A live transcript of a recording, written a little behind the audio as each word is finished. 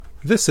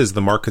This is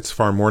the Markets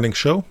Farm Morning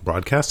Show,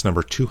 broadcast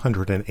number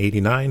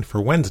 289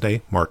 for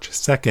Wednesday, March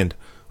 2nd.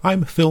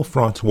 I'm Phil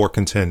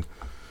Frantz-Warkentin.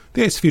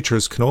 The ICE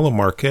Futures canola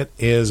market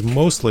is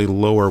mostly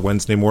lower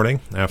Wednesday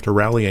morning after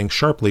rallying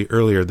sharply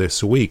earlier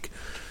this week.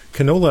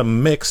 Canola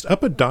mixed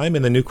up a dime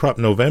in the new crop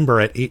November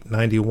at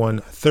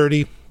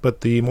 $891.30,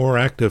 but the more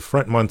active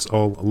front months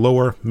all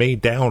lower, May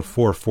down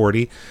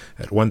 $4.40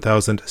 at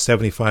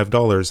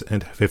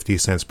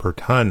 $1,075.50 per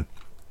ton.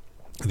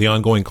 The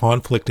ongoing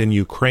conflict in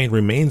Ukraine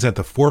remains at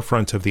the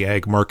forefront of the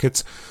ag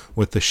markets,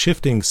 with the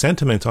shifting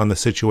sentiment on the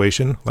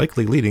situation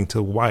likely leading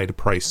to wide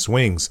price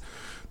swings.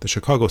 The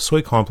Chicago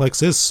soy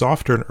complex is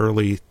softer in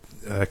early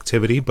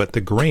activity, but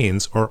the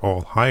grains are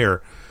all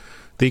higher.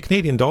 The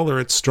Canadian dollar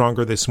is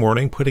stronger this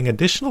morning, putting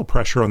additional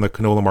pressure on the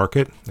canola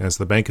market as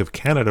the Bank of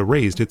Canada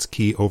raised its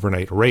key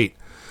overnight rate.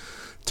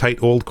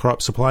 Tight old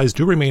crop supplies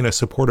do remain a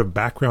supportive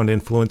background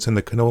influence in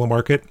the canola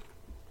market,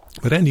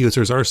 but end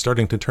users are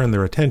starting to turn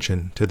their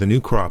attention to the new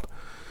crop.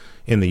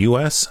 In the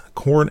U.S.,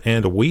 corn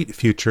and wheat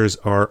futures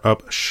are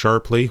up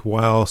sharply,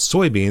 while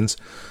soybeans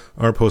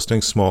are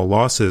posting small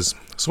losses.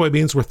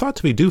 Soybeans were thought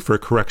to be due for a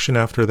correction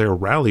after their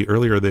rally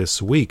earlier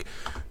this week.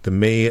 The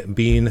May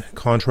bean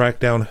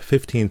contract down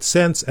 15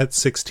 cents at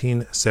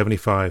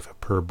 $16.75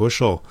 per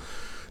bushel.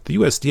 The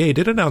USDA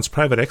did announce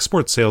private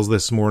export sales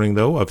this morning,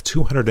 though, of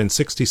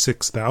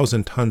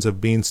 266,000 tons of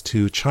beans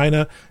to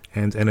China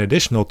and an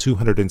additional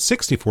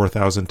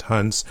 264,000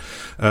 tons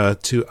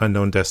to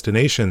unknown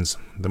destinations.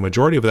 The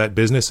majority of that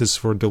business is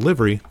for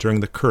delivery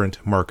during the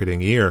current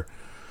marketing year.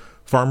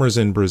 Farmers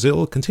in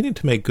Brazil continue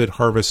to make good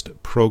harvest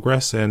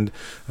progress, and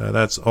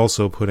that's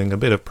also putting a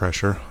bit of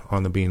pressure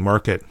on the bean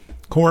market.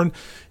 Corn,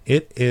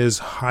 it is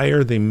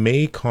higher. The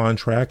May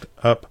contract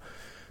up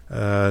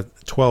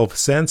 12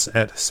 cents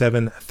at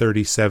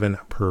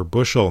 $7.37 per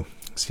bushel,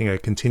 seeing a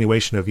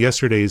continuation of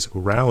yesterday's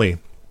rally.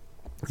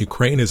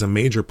 Ukraine is a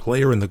major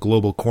player in the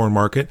global corn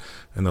market,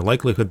 and the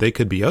likelihood they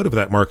could be out of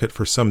that market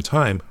for some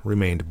time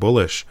remained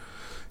bullish.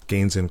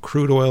 Gains in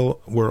crude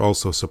oil were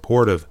also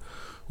supportive.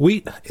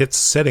 Wheat, it's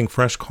setting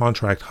fresh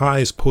contract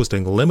highs,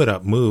 posting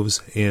limit-up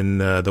moves in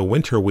the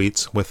winter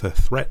wheats with a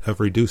threat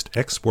of reduced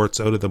exports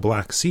out of the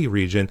Black Sea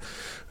region,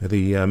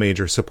 the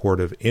major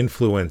supportive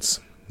influence.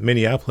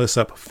 Minneapolis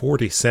up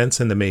 40 cents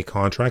in the May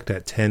contract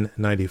at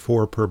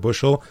 $10.94 per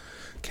bushel.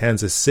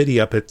 Kansas City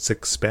up its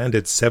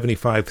expanded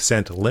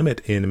 75-cent limit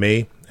in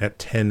May at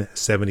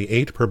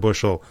 $10.78 per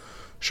bushel.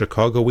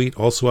 Chicago wheat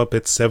also up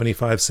its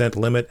 75-cent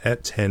limit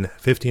at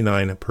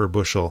 $10.59 per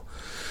bushel.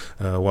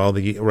 While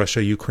the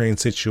Russia-Ukraine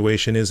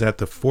situation is at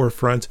the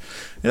forefront,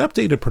 an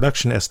updated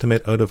production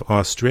estimate out of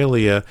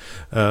Australia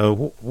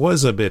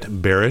was a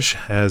bit bearish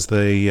as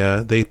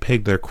they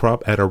pegged their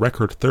crop at a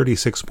record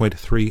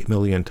 36.3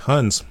 million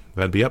tons.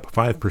 That'd be up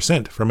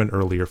 5% from an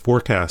earlier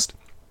forecast.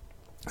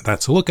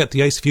 That's a look at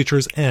the ICE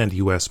futures and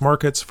U.S.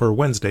 markets for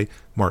Wednesday,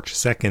 March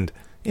 2nd.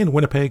 In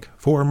Winnipeg,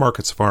 for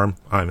Markets Farm,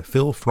 I'm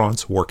Phil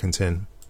Frantz-Warkentin.